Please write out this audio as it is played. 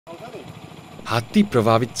हात्ती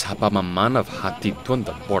प्रभावित झापामा मानव हात्ती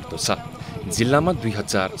द्वन्द्व बढ्दो छ। जिल्लामा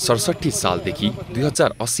 2067 सालदेखि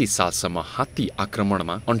 2080 सालसम्म हात्ती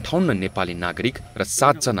आक्रमणमा 58 नेपाली नागरिक र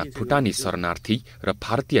 7 जना भुटानी शरणार्थी र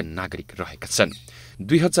भारतीय नागरिक रहेका छन्।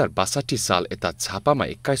 2062 साल यता झापामा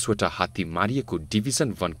 21 वटा हात्ती मारिएको डिभिजन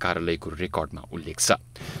 1 कार्यालयको रेकर्डमा उल्लेख छ।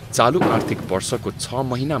 चालु आर्थिक वर्षको 6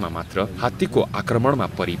 महिनामा मात्र हात्तीको आक्रमणमा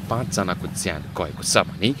परि 5 जनाको ज्यान गएको छ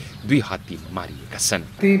भने 2 हात्ती मारिएका छन्।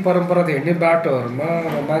 ती परम्परागत हिँड्ने बाटोहरुमा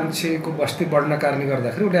मान्छेको बस्ती बढ्न कारणले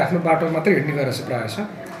गर्दाखेरि उले आफ्नो बाटो मात्रै हिँड्ने गरेछ प्रायः।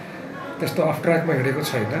 त्यस्तो अफ ट्र्याकमा हिँडेको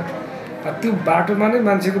छैन। त्यो बाटोमा नै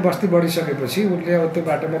मान्छेको बस्ती बढिसकेपछि उले त्यो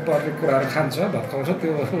बाटोमा पर्ने कुराहरु खान्छ, भत्काउँछ,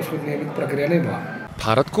 त्यो उसको नियमित प्रक्रिया नै भयो।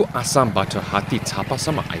 भारतको आसामबाट हात्ती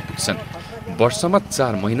झापासम्म आइपुग्छन्। वर्षमा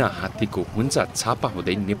 4 महिना हात्तीको हुन्चा झापा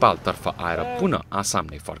हुँदै नेपालतर्फ आएर पुनः आसाम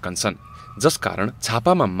नै फर्कन्छन्, जसकारण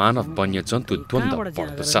झापामा मानव वन्यजन्तु द्वन्द्व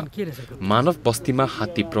बढ्दो छ। मानव बस्तीमा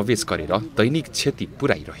हात्ती प्रवेश गरेर दैनिक क्षति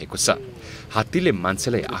पुर्याइरहेको छ। हात्तीले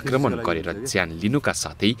मान्छेलाई आक्रमण गरेर ज्यान लिनुका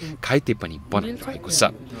साथै घाइते पनि बनाइरहेको छ।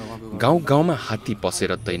 गाउँ गाउँमा हात्ती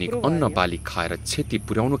पसेर दैनिक अन्न बाली खाएर क्षति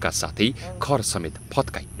पुर्याउनुका साथै घर समेत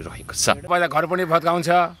भत्काइरहेको छ। घर पनि भत्काउँछ,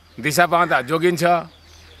 दिशा बाँधा जोगिन्छ,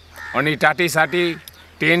 अनि टाटी साटी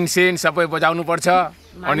टेन सेन सबै बजाउनु पर्छ,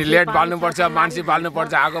 अनि लेट बाल्नु पर्छ, मान्छे बाल्नु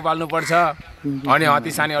पर्छ, आगो बाल्नु पर्छ, अनि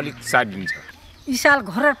हात्ती सानी अलिक साथ दिन्छ। इसाल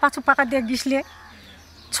घर पाछु पाका दे गिसले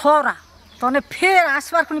छोरा तने फेर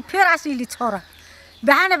आसबार पनि फेर आसिली छोरा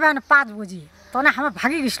बिहान बिहान 5 बजे तने हामी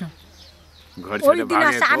भागी गिस्नु।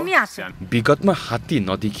 विगतमा हात्ती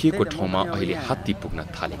नदेखिएको ठाउँमा अहिले हात्ती पुग्न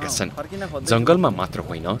थालेका छन्। जंगलमा मात्र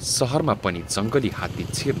होइन, शहरमा पनि जंगली हात्ती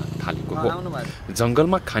छिर्न थालेको हो।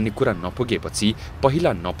 जंगलमा खानेकुरा नपुगेपछि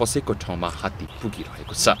पहिला नपसेको ठाउँमा हात्ती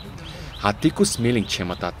पुगिरहेको छ। हात्तीको स्मेलिङ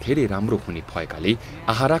क्षमता धेरै राम्रो हुने भएकाले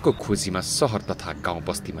आहाराको खोजीमा शहर तथा गाउँ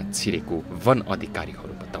बस्तीमा छिरेको वन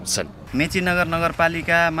अधिकारीहरू बताउँछन्। मेची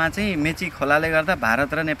नगरपालिकामा चाहिँ मेची खोलाले गर्दा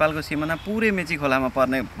भारत र नेपालको सिमाना पुरै मेची खोलामा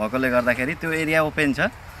पर्ने भएकोले गर्दाखेरि त्यो एरिया ओपन छ।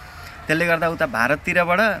 त्यसले गर्दा उता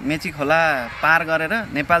भारततिरबाट मेची खोला पार गरेर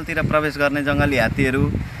नेपालतिर प्रवेश गर्ने जङ्गली हात्तीहरू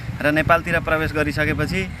र नेपालतिर प्रवेश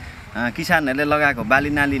गरिसकेपछि किसानहरूले लगाएको बाली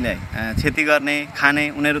नालीलाई क्षति गर्ने,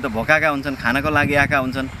 खाने, उनीहरू त भोकाका हुन्छन्, खानको लागि आएका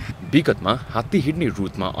हुन्छन्। विगतमा हात्ती हिँड्ने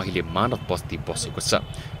रुटमा अहिले मानव बस्ती बसेको छ,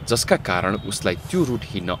 जसका कारण उसलाई त्यो रुट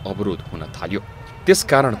हिँड्न अवरोध हुन थाल्यो।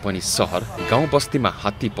 त्यसकारण पनि शहर गाउँ बस्तीमा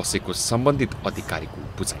हात्ती पसेको सम्बन्धित अधिकारीको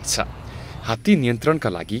बुझाइ छ। हात्ती नियन्त्रणका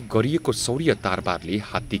लागि गरिएको सौर्य तारबारले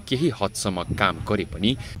हात्ती केही हदसम्म काम गरे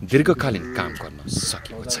पनि दीर्घकालीन काम गर्न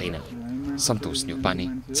सकेको छैन। सन्तोष न्यौपाने,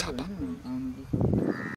 झापा।